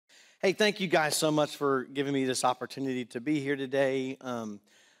Hey, thank you guys so much for giving me this opportunity to be here today.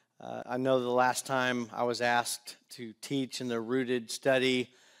 I know the last time I was asked to teach in the Rooted study,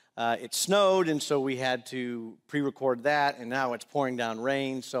 it snowed, and so we had to pre-record that, and now it's pouring down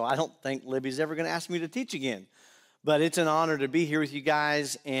rain, so I don't think Libby's ever going to ask me to teach again. But it's an honor to be here with you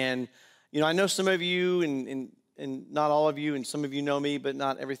guys, and I know some of you, and not all of you, and some of you know me, but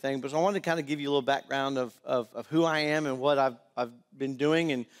not everything. But so I wanted to kind of give you a little background of who I am and what I've been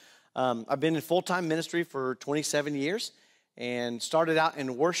doing, and I've been in full-time ministry for 27 years and started out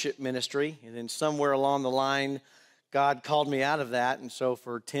in worship ministry. And then somewhere along the line, God called me out of that. And so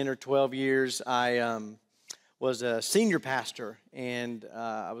for 10 or 12 years, I was a senior pastor. And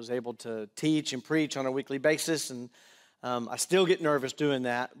I was able to teach and preach on a weekly basis. And I still get nervous doing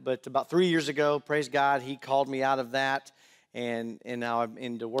that. But about 3 years ago, praise God, He called me out of that. And now I'm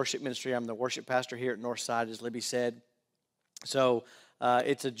into worship ministry. I'm the worship pastor here at Northside, as Libby said. So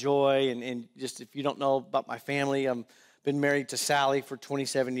it's a joy, and just if you don't know about my family, I've been married to Sally for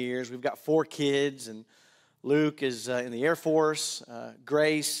 27 years. We've got 4 kids, and Luke is in the Air Force.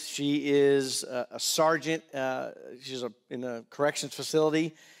 Grace, she is a sergeant. She's in a corrections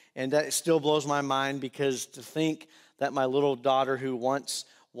facility, and that still blows my mind because to think that my little daughter who once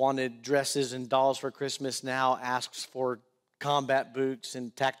wanted dresses and dolls for Christmas now asks for combat boots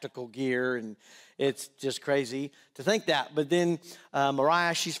and tactical gear, and it's just crazy to think that. But then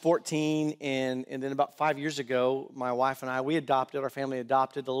Mariah, she's 14, and then about 5 years ago, my wife and I, our family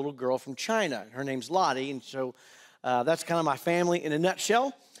adopted a little girl from China. Her name's Lottie, and so that's kind of my family in a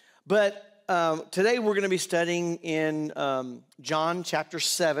nutshell. But today we're going to be studying in John chapter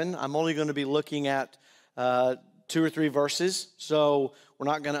 7. I'm only going to be looking at 2 or 3 verses, so we're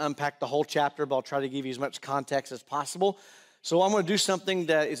not going to unpack the whole chapter, but I'll try to give you as much context as possible. So I'm going to do something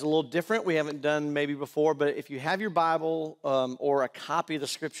that is a little different. We haven't done maybe before, but if you have your Bible or a copy of the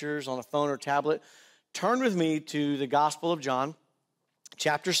Scriptures on a phone or tablet, turn with me to the Gospel of John,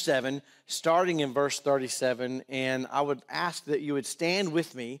 chapter 7, starting in verse 37, and I would ask that you would stand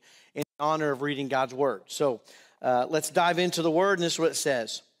with me in honor of reading God's Word. So let's dive into the Word, and this is what it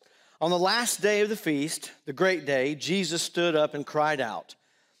says. On the last day of the feast, the great day, Jesus stood up and cried out,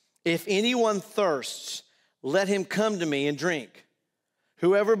 "If anyone thirsts, let him come to me and drink.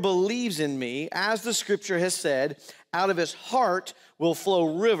 Whoever believes in me, as the Scripture has said, out of his heart will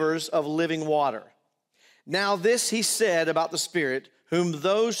flow rivers of living water." Now this he said about the Spirit, whom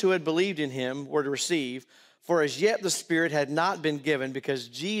those who had believed in him were to receive, for as yet the Spirit had not been given because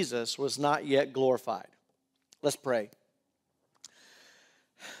Jesus was not yet glorified. Let's pray.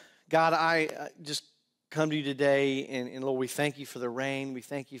 God, I just come to you today, and Lord, we thank you for the rain. We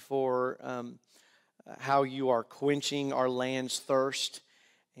thank you for how you are quenching our land's thirst.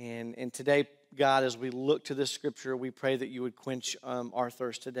 And today, God, as we look to this Scripture, we pray that you would quench our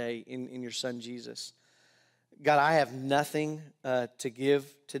thirst today in your Son, Jesus. God, I have nothing to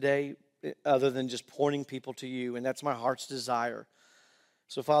give today other than just pointing people to you, and that's my heart's desire.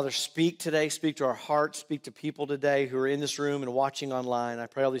 So, Father, speak today, speak to our hearts, speak to people today who are in this room and watching online. I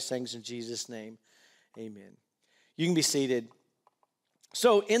pray all these things in Jesus' name. Amen. You can be seated.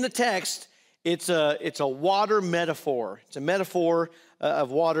 So, in the text, it's a water metaphor. It's a metaphor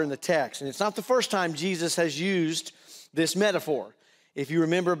of water in the text. And it's not the first time Jesus has used this metaphor. If you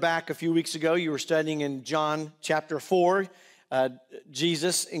remember back a few weeks ago, you were studying in John chapter 4.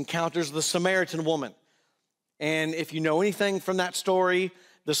 Jesus encounters the Samaritan woman. And if you know anything from that story,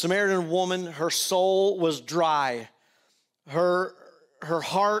 the Samaritan woman, her soul was dry. Her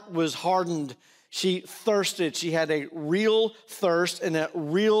heart was hardened. She thirsted. She had a real thirst and a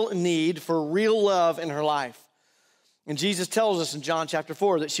real need for real love in her life. And Jesus tells us in John chapter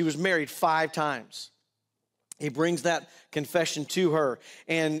 4 that she was married 5 times. He brings that confession to her.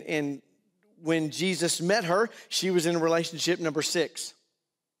 And when Jesus met her, she was in relationship number 6.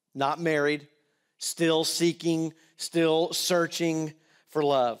 Not married, still seeking, still searching for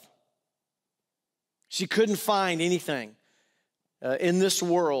love. She couldn't find anything in this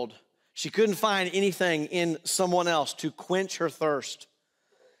world. She couldn't find anything in someone else to quench her thirst.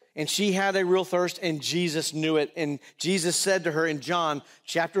 And she had a real thirst, and Jesus knew it. And Jesus said to her in John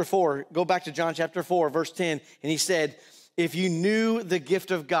chapter 4, go back to John chapter 4, verse 10, and he said, "If you knew the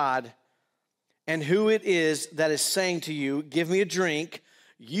gift of God and who it is that is saying to you, 'Give me a drink,'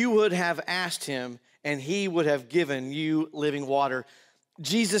 you would have asked him, and he would have given you living water."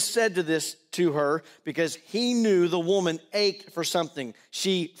 Jesus said this to her because he knew the woman ached for something.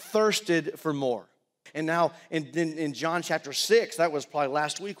 She thirsted for more. And now in John chapter 6, that was probably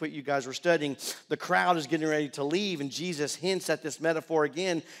last week what you guys were studying, the crowd is getting ready to leave, and Jesus hints at this metaphor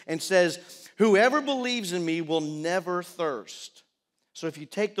again and says, "Whoever believes in me will never thirst. So if you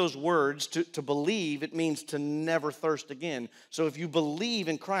take those words, to believe, it means to never thirst again. So if you believe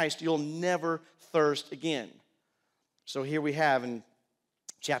in Christ, you'll never thirst again. So here we have in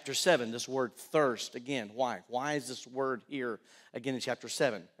chapter 7, this word thirst again. Why? Why is this word here again in chapter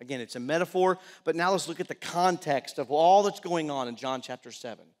 7? Again, it's a metaphor, but now let's look at the context of all that's going on in John chapter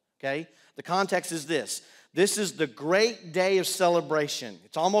 7, okay? The context is this. This is the great day of celebration.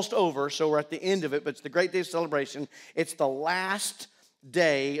 It's almost over, so we're at the end of it, but it's the great day of celebration. It's the last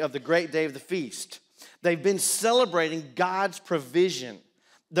day of the great day of the feast. They've been celebrating God's provision,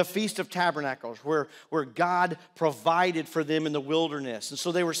 the Feast of Tabernacles, where God provided for them in the wilderness. And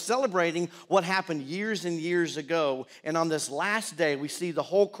so they were celebrating what happened years and years ago. And on this last day, we see the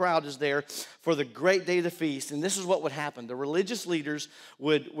whole crowd is there for the great day of the feast. And this is what would happen. The religious leaders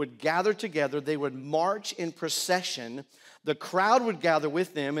would gather together. They would march in procession. The crowd would gather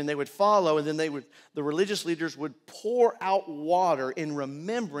with them, and they would follow, and then the religious leaders would pour out water in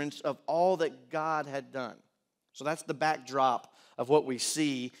remembrance of all that God had done. So that's the backdrop of what we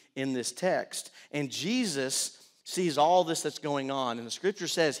see in this text. And Jesus sees all this that's going on, and the scripture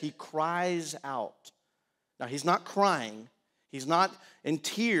says he cries out. Now, he's not crying. He's not in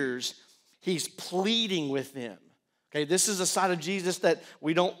tears. He's pleading with them. Okay, this is a side of Jesus that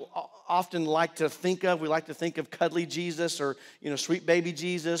we don't often like to think of. We like to think of cuddly Jesus or, sweet baby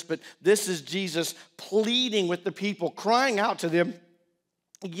Jesus. But this is Jesus pleading with the people, crying out to them,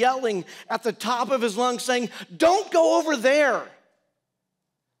 yelling at the top of his lungs, saying, "Don't go over there.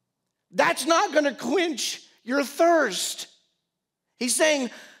 That's not going to quench your thirst." He's saying,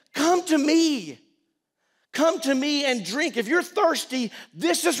 "Come to me. Come to me and drink. If you're thirsty,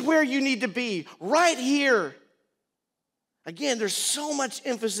 this is where you need to be, right here." Again, there's so much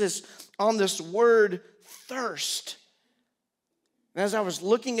emphasis on this word thirst. And as I was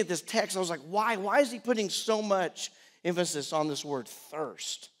looking at this text, I was like, why? Why is he putting so much emphasis on this word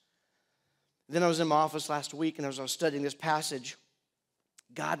thirst? Then I was in my office last week, and as I was studying this passage,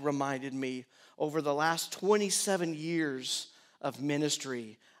 God reminded me, over the last 27 years of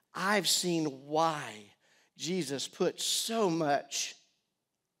ministry, I've seen why Jesus put so much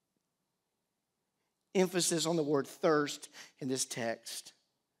emphasis on the word thirst in this text.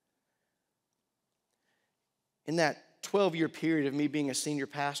 In that 12-year period of me being a senior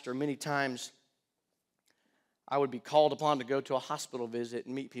pastor, many times I would be called upon to go to a hospital visit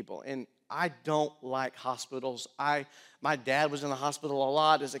and meet people. And I don't like hospitals. My dad was in the hospital a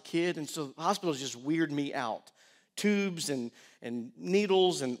lot as a kid, and so hospitals just weird me out. Tubes and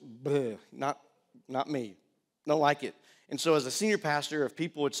needles and bleh, not me. Don't like it. And so as a senior pastor, if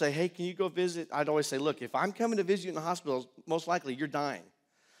people would say, "Hey, can you go visit?" I'd always say, "Look, if I'm coming to visit you in the hospital, most likely you're dying,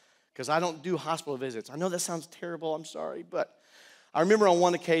 because I don't do hospital visits." I know that sounds terrible. I'm sorry. But I remember on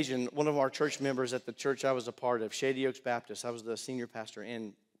one occasion, one of our church members at the church I was a part of, Shady Oaks Baptist, I was the senior pastor,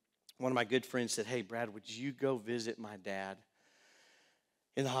 and one of my good friends said, "Hey, Brad, would you go visit my dad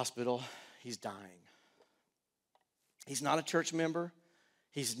in the hospital? He's dying." He's not a church member.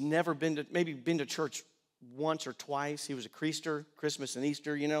 He's never been to church once or twice. He was a creaster, Christmas and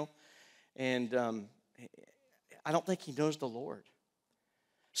Easter, and I don't think he knows the Lord.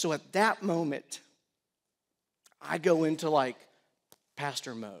 So at that moment, I go into like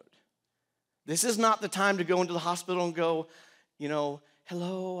pastor mode. This is not the time to go into the hospital and go,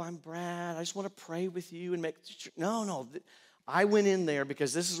 "Hello, I'm Brad. I just want to pray with you and make sure." No. I went in there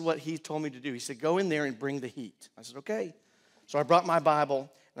because this is what he told me to do. He said, "Go in there and bring the heat." I said, "Okay." So I brought my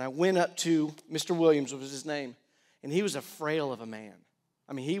Bible, and I went up to Mr. Williams, was his name, and he was a frail of a man.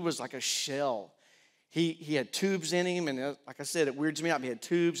 I mean, he was like a shell. He had tubes in him, and like I said, it weirds me out. He had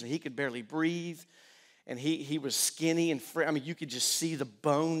tubes, and he could barely breathe, and he was skinny and frail. I mean, you could just see the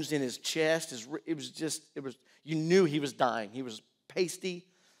bones in his chest. You knew he was dying. He was pasty,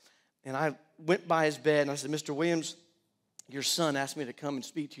 and I went by his bed, and I said, "Mr. Williams, your son asked me to come and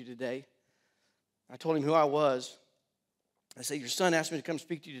speak to you today." I told him who I was. I said, "Your son asked me to come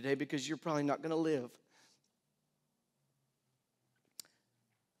speak to you today because you're probably not going to live."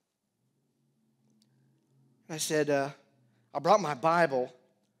 I said, "I brought my Bible,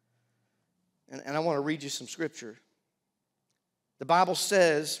 and I want to read you some scripture. The Bible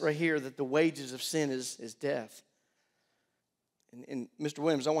says right here that the wages of sin is death. And Mr.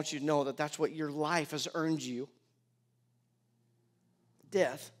 Williams, I want you to know that that's what your life has earned you.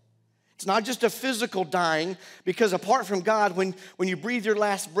 Death. It's not just a physical dying, because apart from God, when you breathe your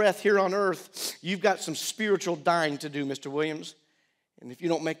last breath here on earth, you've got some spiritual dying to do, Mr. Williams. And if you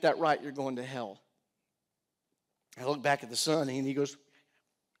don't make that right, you're going to hell." I look back at the son, and he goes,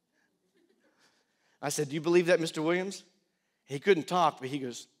 I said, "Do you believe that, Mr. Williams?" He couldn't talk, but he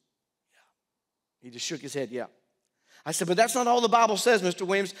goes, "Yeah." He just shook his head, "Yeah." I said, but that's not all the Bible says, Mr.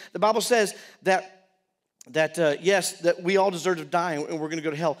 Williams. The Bible says that yes, that we all deserve to die and we're going to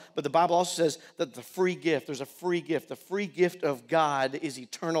go to hell. But the Bible also says that the free gift, there's a free gift. The free gift of God is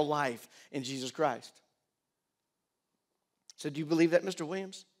eternal life in Jesus Christ. So do you believe that, Mr.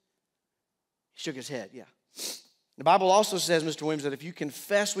 Williams? He shook his head, yeah. The Bible also says, Mr. Williams, that if you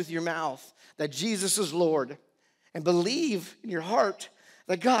confess with your mouth that Jesus is Lord and believe in your heart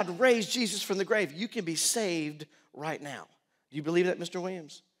that God raised Jesus from the grave, you can be saved right now. Do you believe that, Mr.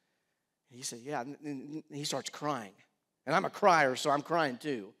 Williams? And he said, yeah. And he starts crying. And I'm a crier, so I'm crying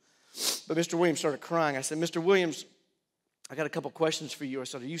too. But Mr. Williams started crying. I said, Mr. Williams, I got a couple questions for you. I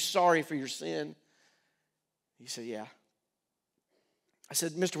said, are you sorry for your sin? He said, yeah. I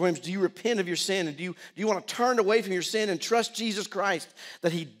said, Mr. Williams, do you repent of your sin? And do you want to turn away from your sin and trust Jesus Christ,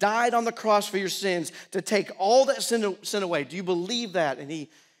 that he died on the cross for your sins to take all that sin away? Do you believe that? And he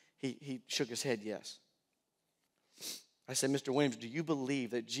shook his head, yes. I said, Mr. Williams, do you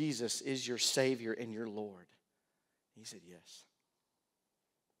believe that Jesus is your Savior and your Lord? He said, yes.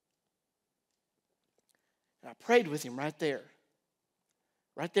 And I prayed with him right there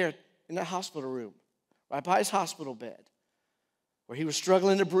in that hospital room, right by his hospital bed, where he was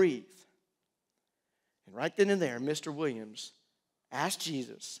struggling to breathe. And right then and there, Mr. Williams asked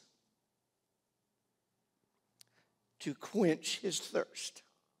Jesus to quench his thirst.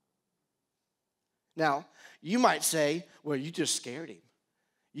 Now, you might say, well, you just scared him.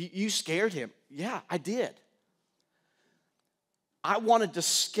 You scared him. Yeah, I did. I wanted to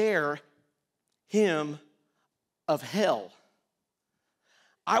scare him of hell.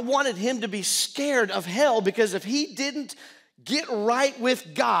 I wanted him to be scared of hell, because if he didn't get right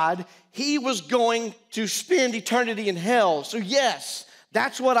with God, he was going to spend eternity in hell. So yes,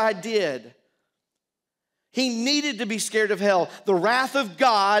 that's what I did. He needed to be scared of hell. The wrath of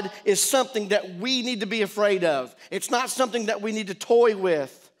God is something that we need to be afraid of. It's not something that we need to toy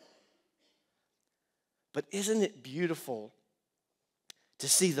with. But isn't it beautiful to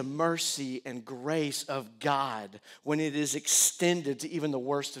see the mercy and grace of God when it is extended to even the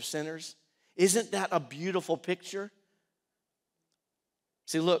worst of sinners? Isn't that a beautiful picture?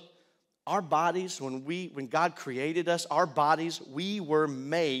 See, look, our bodies, when God created us, our bodies, we were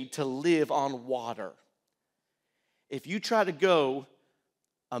made to live on water. If you try to go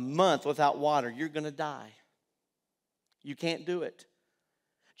a month without water, you're going to die. You can't do it.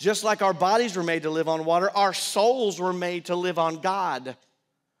 Just like our bodies were made to live on water, our souls were made to live on God.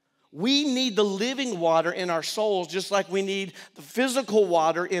 We need the living water in our souls just like we need the physical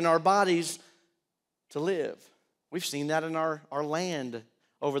water in our bodies to live. We've seen that in our land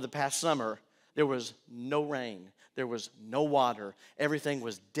over the past summer. There was no rain. There was no water. Everything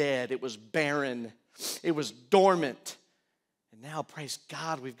was dead. It was barren. It was dormant. And now, praise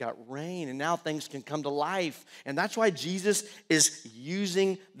God, we've got rain, and now things can come to life. And that's why Jesus is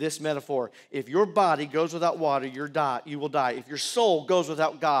using this metaphor. If your body goes without water, you will die. If your soul goes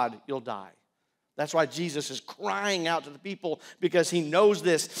without God, you'll die. That's why Jesus is crying out to the people, because he knows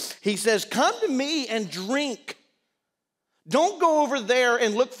this. He says, come to me and drink. Don't go over there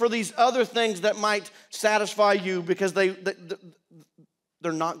and look for these other things that might satisfy you, because they're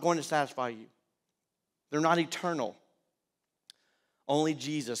not going to satisfy you. They're not eternal. Only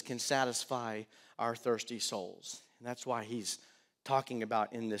Jesus can satisfy our thirsty souls. And that's why he's talking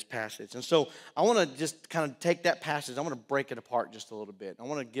about in this passage. And so I want to just kind of take that passage. I want to break it apart just a little bit. I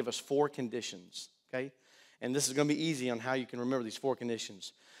want to give us 4 conditions, okay? And this is going to be easy on how you can remember these 4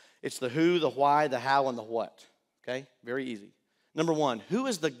 conditions. It's the who, the why, the how, and the what, okay? Very easy. Number 1, who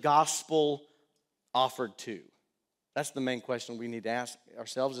is the gospel offered to? That's the main question we need to ask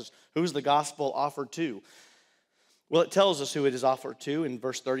ourselves, is who's the gospel offered to? Well, it tells us who it is offered to in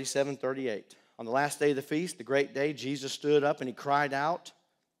verse 37, 38. On the last day of the feast, the great day, Jesus stood up and he cried out,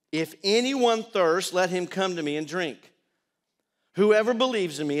 if anyone thirsts, let him come to me and drink. Whoever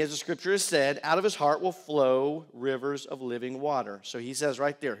believes in me, as the scripture has said, out of his heart will flow rivers of living water. So he says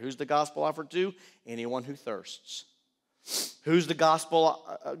right there, who's the gospel offered to? Anyone who thirsts. Who's the gospel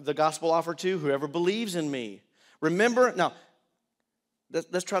offered to? Whoever believes in me. Remember, now,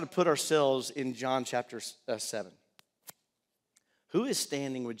 let's try to put ourselves in John chapter 7. Who is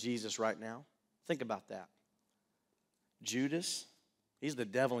standing with Jesus right now? Think about that. Judas, he's the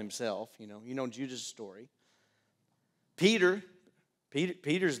devil himself, you know Judas' story. Peter's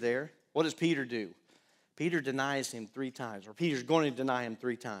there. What does Peter do? Peter denies him 3 times, or Peter's going to deny him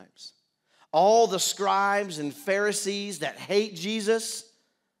 3 times. All the scribes and Pharisees that hate Jesus,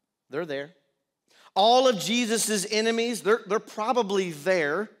 they're there. All of Jesus' enemies, they're probably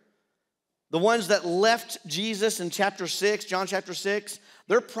there. The ones that left Jesus in chapter 6, John chapter 6,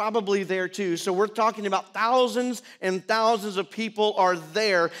 they're probably there too. So we're talking about thousands and thousands of people are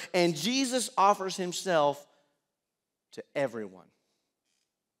there, and Jesus offers himself to everyone.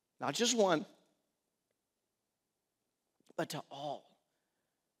 Not just one, but to all.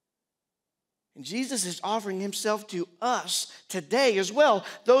 And Jesus is offering himself to us today as well,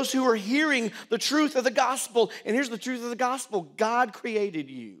 those who are hearing the truth of the gospel. And here's the truth of the gospel: God created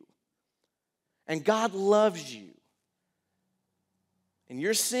you, and God loves you. And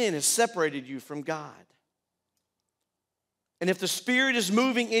your sin has separated you from God. And if the Spirit is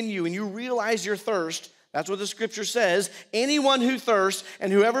moving in you and you realize your thirst, that's what the scripture says. Anyone who thirsts and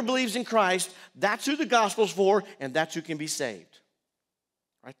whoever believes in Christ, that's who the gospel's for, and that's who can be saved.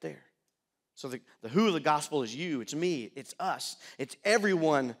 Right there. So the who of the gospel is you, it's me, it's us, it's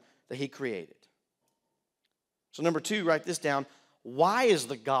everyone that he created. So number 2, write this down. Why is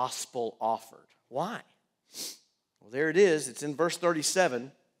the gospel offered? Why? Well, there it is. It's in verse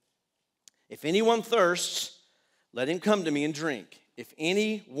 37. If anyone thirsts, let him come to me and drink. If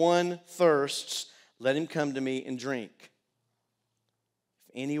anyone thirsts, let him come to me and drink.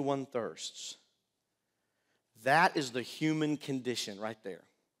 If anyone thirsts. That is the human condition right there.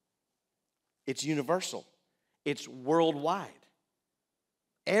 It's universal. It's worldwide.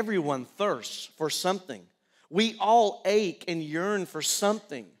 Everyone thirsts for something. We all ache and yearn for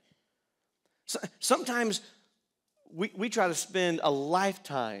something. Sometimes we try to spend a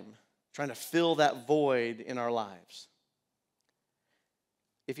lifetime trying to fill that void in our lives.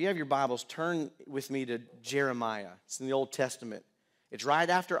 If you have your Bibles, turn with me to Jeremiah. It's in the Old Testament. It's right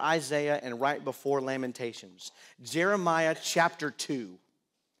after Isaiah and right before Lamentations. Jeremiah chapter 2.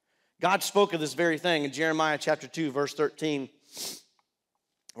 God spoke of this very thing in Jeremiah chapter 2, verse 13,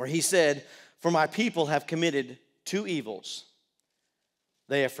 where he said, "For my people have committed 2 evils.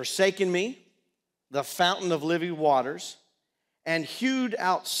 They have forsaken me, the fountain of living waters, and hewed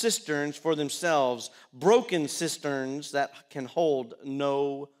out cisterns for themselves, broken cisterns that can hold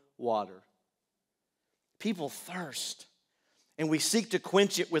no water." People thirst, and we seek to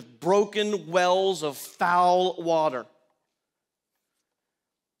quench it with broken wells of foul water.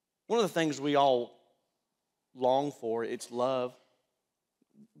 One of the things we all long for, it's love.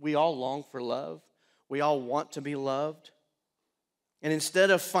 We all long for love. We all want to be loved. And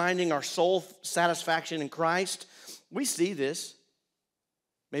instead of finding our soul satisfaction in Christ, we see this.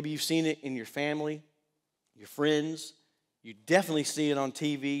 Maybe you've seen it in your family, your friends. You definitely see it on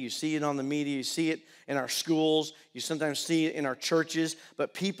TV. You see it on the media. You see it in our schools. You sometimes see it in our churches.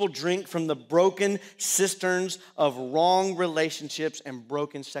 But people drink from the broken cisterns of wrong relationships and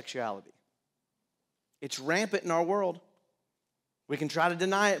broken sexuality. It's rampant in our world. We can try to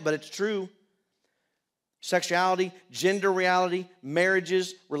deny it, but it's true. Sexuality, gender reality,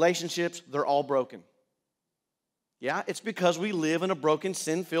 marriages, relationships, they're all broken. Yeah, it's because we live in a broken,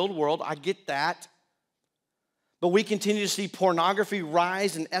 sin-filled world. I get that. But we continue to see pornography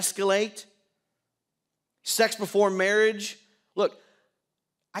rise and escalate. Sex before marriage. Look,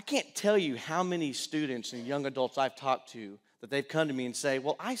 I can't tell you how many students and young adults I've talked to that they've come to me and say,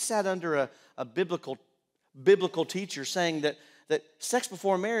 well, I sat under a biblical teacher saying that sex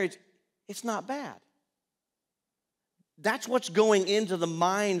before marriage, it's not bad. That's what's going into the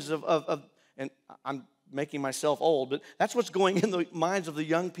minds of and I'm making myself old, but that's what's going in the minds of the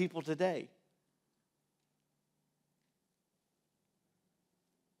young people today.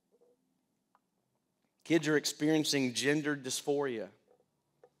 Kids are experiencing gender dysphoria.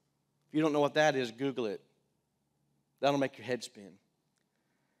 If you don't know what that is, Google it. That'll make your head spin.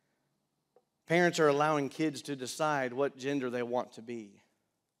 Parents are allowing kids to decide what gender they want to be.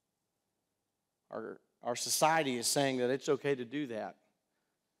 Our society is saying that it's okay to do that.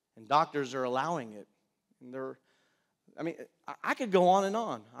 And doctors are allowing it. And I could go on and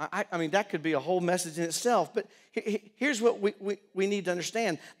on. I mean, that could be a whole message in itself. But here's what we need to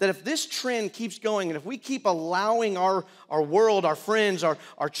understand. That if this trend keeps going, and if we keep allowing our world, our friends,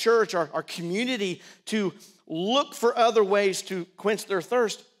 our church, our community to look for other ways to quench their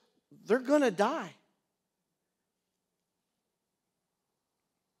thirst, they're going to die.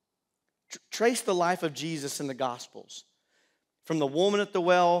 Trace the life of Jesus in the Gospels. From the woman at the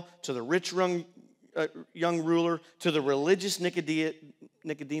well, to the rich young ruler, to the religious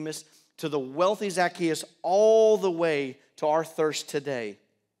Nicodemus, to the wealthy Zacchaeus, all the way to our thirst today.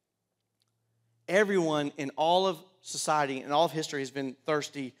 Everyone in all of society and all of history has been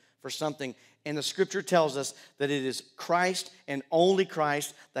thirsty for something. And the scripture tells us that it is Christ and only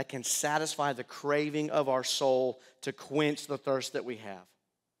Christ that can satisfy the craving of our soul to quench the thirst that we have.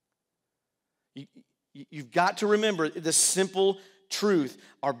 You've got to remember the simple truth.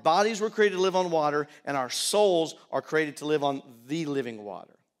 Our bodies were created to live on water, and our souls are created to live on the living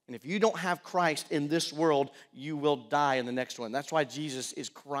water. And if you don't have Christ in this world, you will die in the next one. That's why Jesus is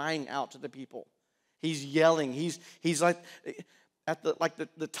crying out to the people. He's yelling. He's like at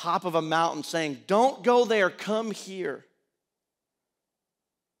the top of a mountain saying, don't go there, come here.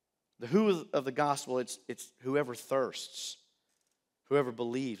 The who of the gospel, it's whoever thirsts, whoever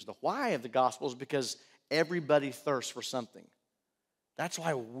believes. The why of the gospel is because everybody thirsts for something. That's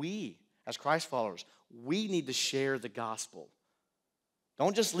why we, as Christ followers, we need to share the gospel.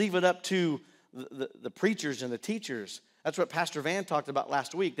 Don't just leave it up to the preachers and the teachers. That's what Pastor Van talked about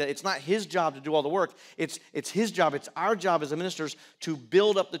last week, that it's not his job to do all the work. It's his job, it's our job as the ministers to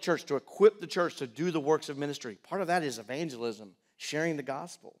build up the church, to equip the church to do the works of ministry. Part of that is evangelism, sharing the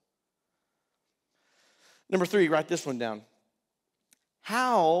gospel. Number 3, write this one down.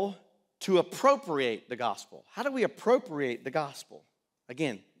 How to appropriate the gospel. How do we appropriate the gospel?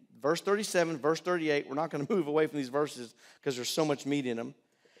 Again, verse 37, verse 38, we're not going to move away from these verses because there's so much meat in them.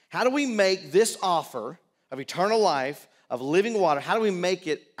 How do we make this offer of eternal life, of living water, how do we make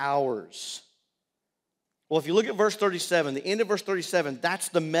it ours? Well, if you look at verse 37, the end of verse 37, that's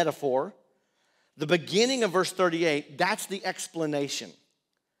the metaphor. The beginning of verse 38, that's the explanation.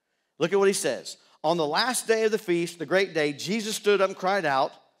 Look at what he says. On the last day of the feast, the great day, Jesus stood up and cried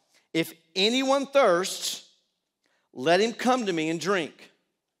out, if anyone thirsts, let him come to me and drink.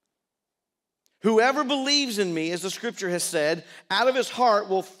 Whoever believes in me, as the scripture has said, out of his heart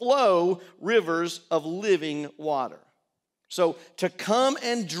will flow rivers of living water. So to come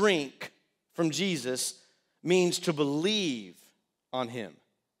and drink from Jesus means to believe on him,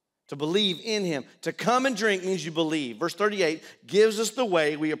 to believe in him. To come and drink means you believe. Verse 38 gives us the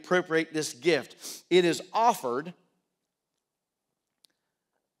way we appropriate this gift. It is offered,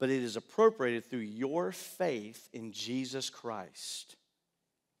 but it is appropriated through your faith in Jesus Christ.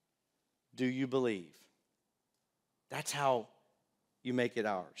 Do you believe? That's how you make it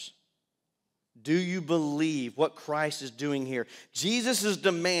ours. Do you believe what Christ is doing here? Jesus is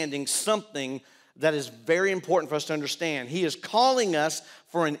demanding something that is very important for us to understand. He is calling us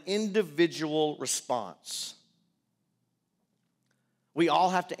for an individual response. We all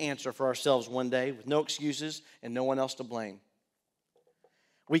have to answer for ourselves one day with no excuses and no one else to blame.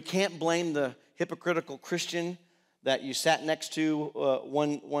 We can't blame the hypocritical Christian that you sat next to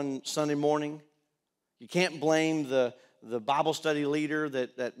one Sunday morning. You can't blame the Bible study leader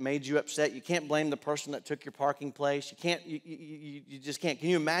that made you upset. You can't blame the person that took your parking place. You just can't. Can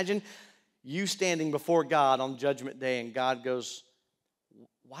you imagine you standing before God on Judgment Day and God goes,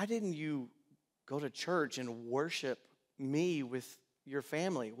 why didn't you go to church and worship me with your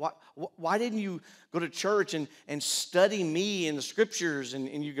family? Why didn't you go to church and study me in the scriptures?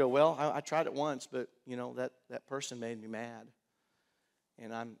 And you go, well, I tried it once, but you know that person made me mad,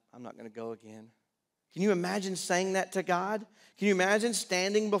 and I'm not going to go again. Can you imagine saying that to God? Can you imagine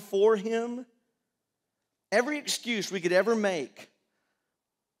standing before him? Every excuse we could ever make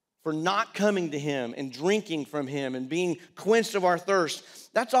for not coming to him and drinking from him and being quenched of our thirst,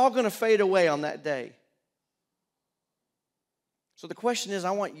 that's all going to fade away on that day. So the question is,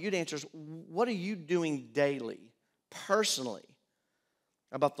 I want you to answer, what are you doing daily, personally,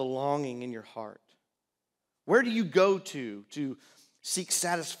 about the longing in your heart? Where do you go to seek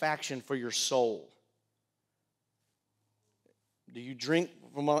satisfaction for your soul? Do you drink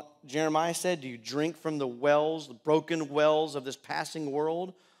from what Jeremiah said? Do you drink from the wells, the broken wells of this passing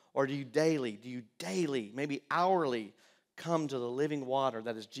world? Or do you daily, maybe hourly, come to the living water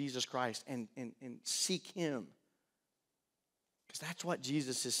that is Jesus Christ and seek him? Because that's what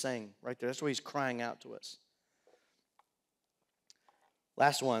Jesus is saying right there. That's what he's crying out to us.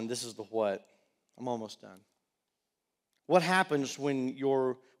 Last one, this is the what. I'm almost done. What happens when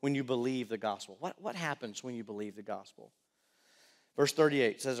you believe the gospel? What happens when you believe the gospel? Verse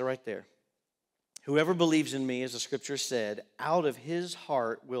 38 says it right there. Whoever believes in me, as the scripture said, out of his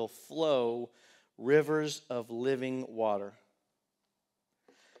heart will flow rivers of living water.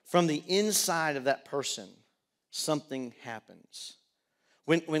 From the inside of that person, something happens.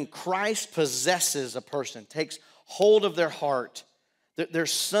 When Christ possesses a person, takes hold of their heart,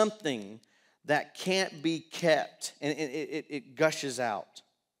 there's something that can't be kept, and it gushes out.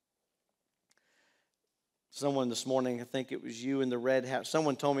 Someone this morning, I think it was you in the red hat,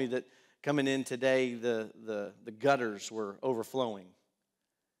 someone told me that coming in today, the gutters were overflowing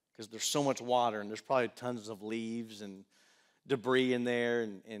because there's so much water, and there's probably tons of leaves and debris in there,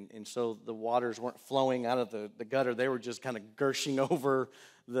 and so the waters weren't flowing out of the gutter. They were just kind of gushing over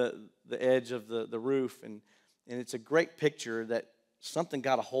the edge of the roof, and it's a great picture that something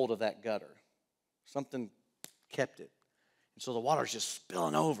got a hold of that gutter. Something kept it. And so the water's just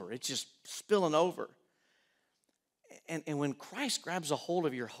spilling over. It's just spilling over. And when Christ grabs a hold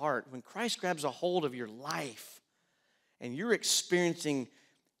of your heart, when Christ grabs a hold of your life, and you're experiencing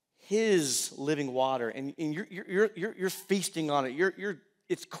His living water, and you're feasting on it,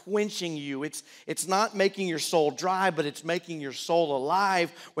 it's quenching you. It's not making your soul dry, but it's making your soul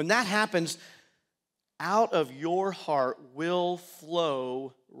alive. When that happens, out of your heart will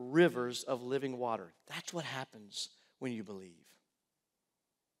flow rivers of living water. That's what happens when you believe.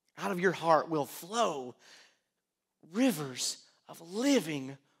 Out of your heart will flow rivers of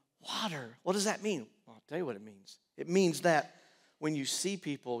living water. What does that mean? Well, I'll tell you what it means. It means that when you see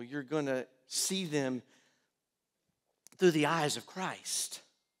people, you're going to see them through the eyes of Christ.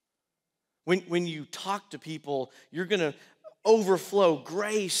 When you talk to people, you're going to overflow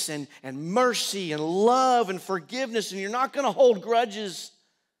grace and mercy and love and forgiveness, and you're not going to hold grudges.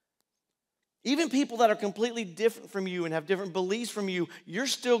 Even people that are completely different from you and have different beliefs from you, you're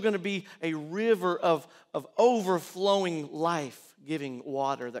still going to be a river of overflowing life-giving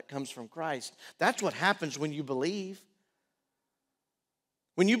water that comes from Christ. That's what happens when you believe.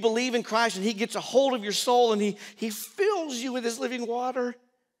 When you believe in Christ and He gets a hold of your soul and He fills you with His living water,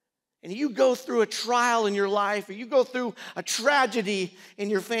 and you go through a trial in your life, or you go through a tragedy in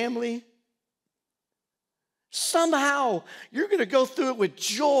your family, somehow you're going to go through it with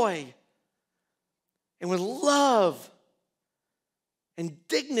joy and with love and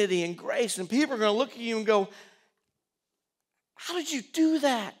dignity and grace. And people are going to look at you and go, how did you do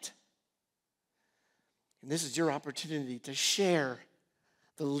that? And this is your opportunity to share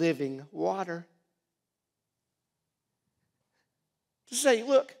the living water. To say,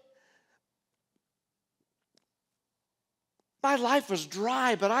 look, my life was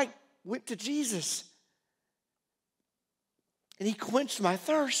dry, but I went to Jesus. And He quenched my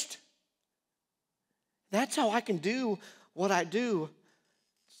thirst. That's how I can do what I do.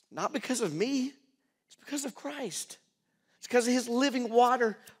 It's not because of me. It's because of Christ. It's because of His living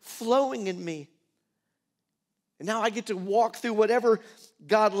water flowing in me. And now I get to walk through whatever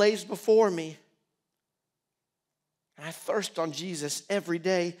God lays before me. And I thirst on Jesus every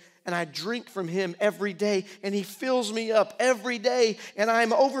day. And I drink from Him every day. And He fills me up every day. And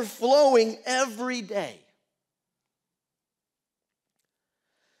I'm overflowing every day.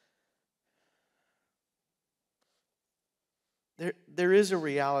 There is a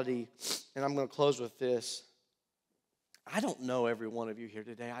reality, and I'm going to close with this. I don't know every one of you here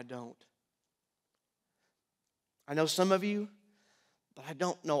today. I don't. I know some of you, but I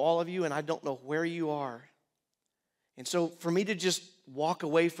don't know all of you, and I don't know where you are. And so for me to just walk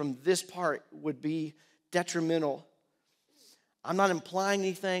away from this part would be detrimental. I'm not implying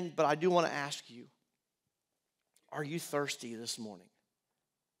anything, but I do want to ask you, are you thirsty this morning?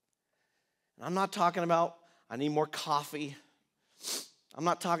 And I'm not talking about I need more coffee. I'm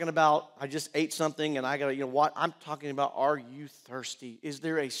not talking about I just ate something and I got to, what? I'm talking about, are you thirsty? Is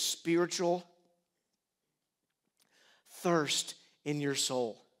there a spiritual thirst in your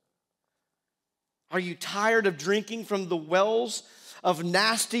soul? Are you tired of drinking from the wells of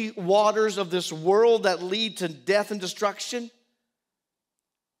nasty waters of this world that lead to death and destruction?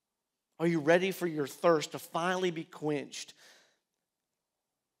 Are you ready for your thirst to finally be quenched?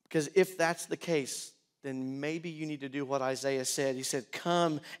 Because if that's the case, then maybe you need to do what Isaiah said. He said,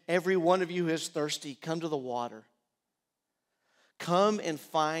 come, every one of you who is thirsty, come to the water. Come and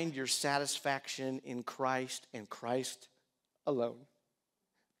find your satisfaction in Christ and Christ alone.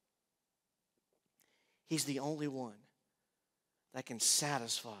 He's the only one that can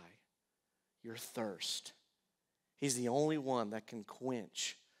satisfy your thirst. He's the only one that can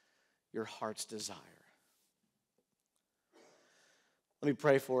quench your heart's desire. Let me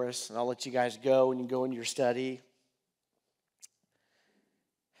pray for us, and I'll let you guys go and you go into your study.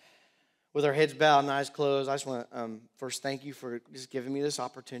 With our heads bowed and eyes closed, I just want to first thank you for just giving me this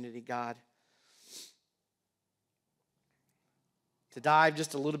opportunity, God, to dive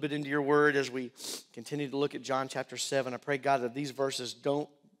just a little bit into your word as we continue to look at John chapter 7. I pray, God, that these verses don't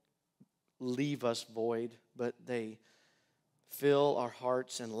leave us void, but they fill our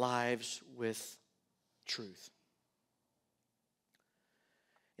hearts and lives with truth.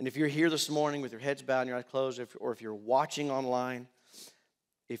 And if you're here this morning with your heads bowed and your eyes closed, or if you're watching online,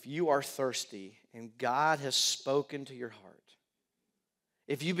 if you are thirsty and God has spoken to your heart,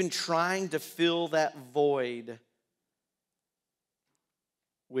 if you've been trying to fill that void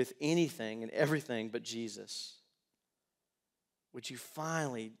with anything and everything but Jesus, would you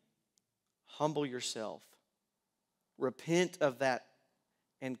finally humble yourself, repent of that,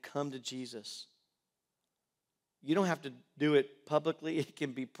 and come to Jesus? You don't have to do it publicly. It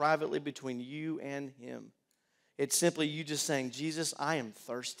can be privately between you and Him. It's simply you just saying, Jesus, I am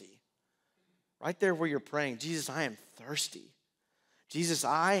thirsty. Right there where you're praying, Jesus, I am thirsty. Jesus,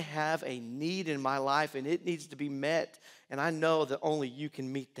 I have a need in my life and it needs to be met, and I know that only you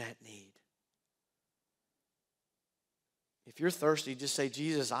can meet that need. If you're thirsty, just say,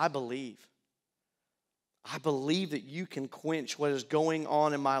 Jesus, I believe. I believe that you can quench what is going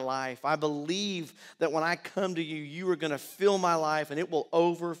on in my life. I believe that when I come to you, you are going to fill my life and it will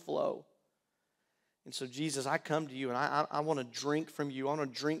overflow. And so, Jesus, I come to you and I want to drink from you. I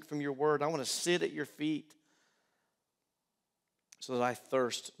want to drink from your word. I want to sit at your feet so that I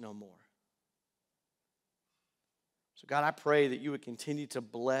thirst no more. So, God, I pray that you would continue to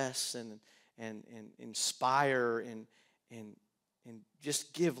bless and inspire and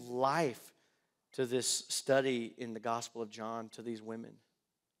just give life to this study in the Gospel of John to these women.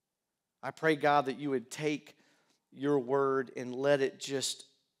 I pray, God, that you would take your word and let it just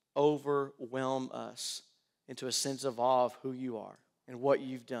overwhelm us into a sense of awe of who you are and what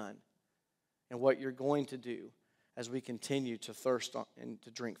you've done and what you're going to do as we continue to thirst and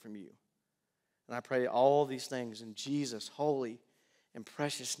to drink from you. And I pray all these things in Jesus' holy and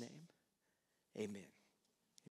precious name. Amen.